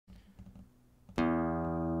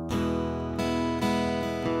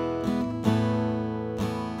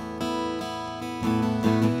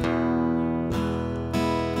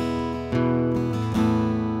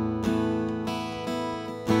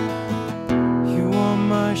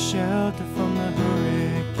my shelter from the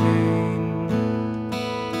hurricane.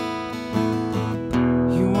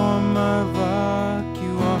 You are my rock,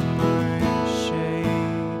 you are my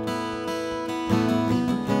shade.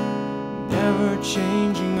 Never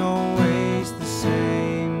changing, always the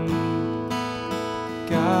same.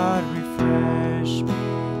 God, refresh me.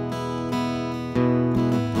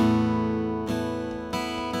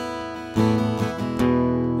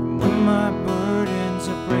 When my burdens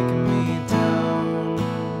are breaking me down,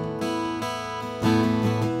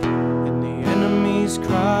 and the enemy's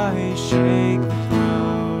cries shake the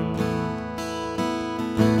ground,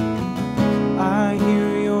 I hear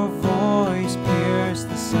your voice pierce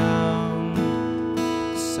the sound,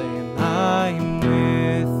 saying I am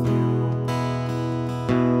with you.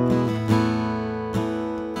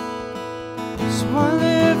 So I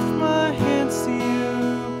lift my hands to you,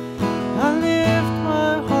 I lift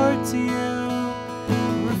my heart to you.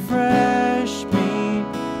 Refresh me,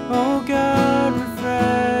 oh God,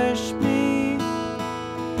 refresh me.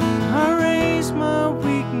 I raise my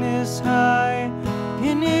weakness high,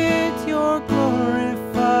 in it you're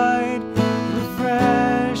glorified.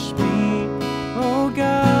 Refresh me, oh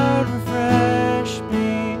God, refresh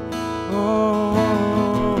me. Oh,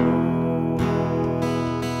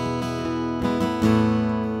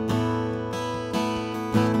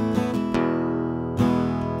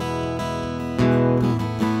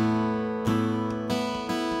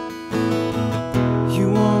 you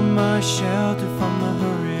are my shelter from the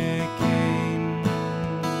hurricane.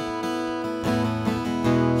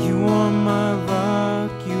 You are my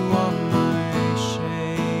rock, you are my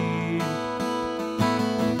shade.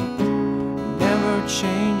 Never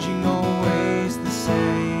changing, always the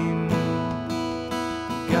same.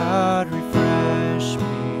 God, refresh me.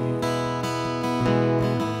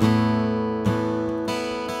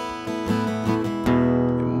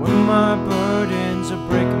 And when my burdens are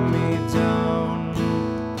breaking me down,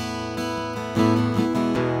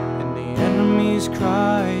 and the enemy's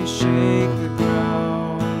cries shake the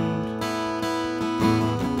ground,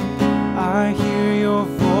 I hear your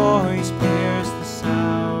voice pierce the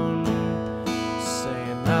sound,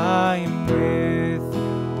 saying I am with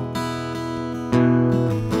you.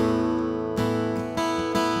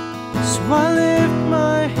 So I lift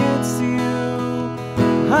my hands to you,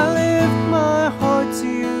 I lift my heart to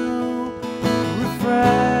you.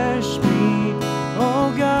 Refresh me, oh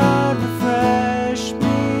God, refresh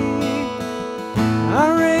me. I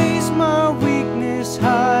raise my weakness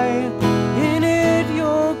high, in it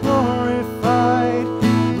you're glorified.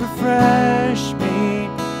 Refresh me,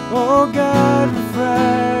 oh God,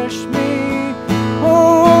 refresh me.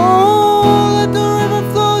 Oh, let the river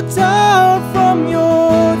flow down from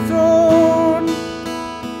your throne.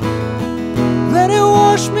 Let it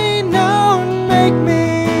wash me now and make me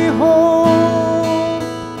whole.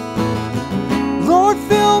 Lord,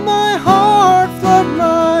 fill my heart, flood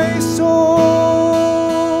my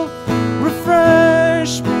soul.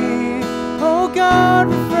 Refresh me, oh God,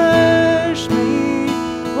 refresh me.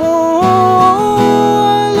 Oh,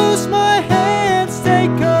 I loose my hands,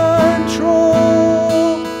 take control.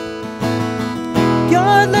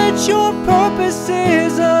 God, let your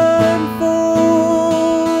purposes unfold.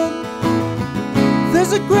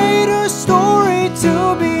 There's a greater story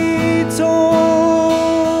to be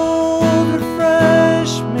told.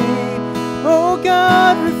 Refresh me, oh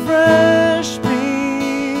God, refresh me.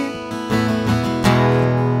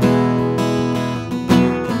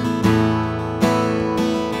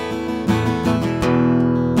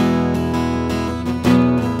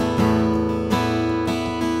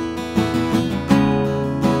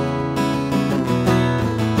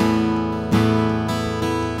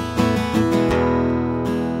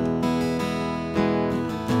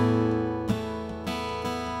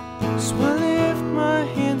 So I lift my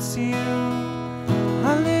hands to you,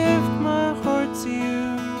 I lift my heart to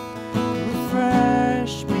you.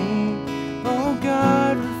 Refresh me, oh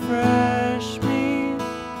God, refresh me.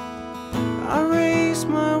 I raise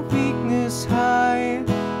my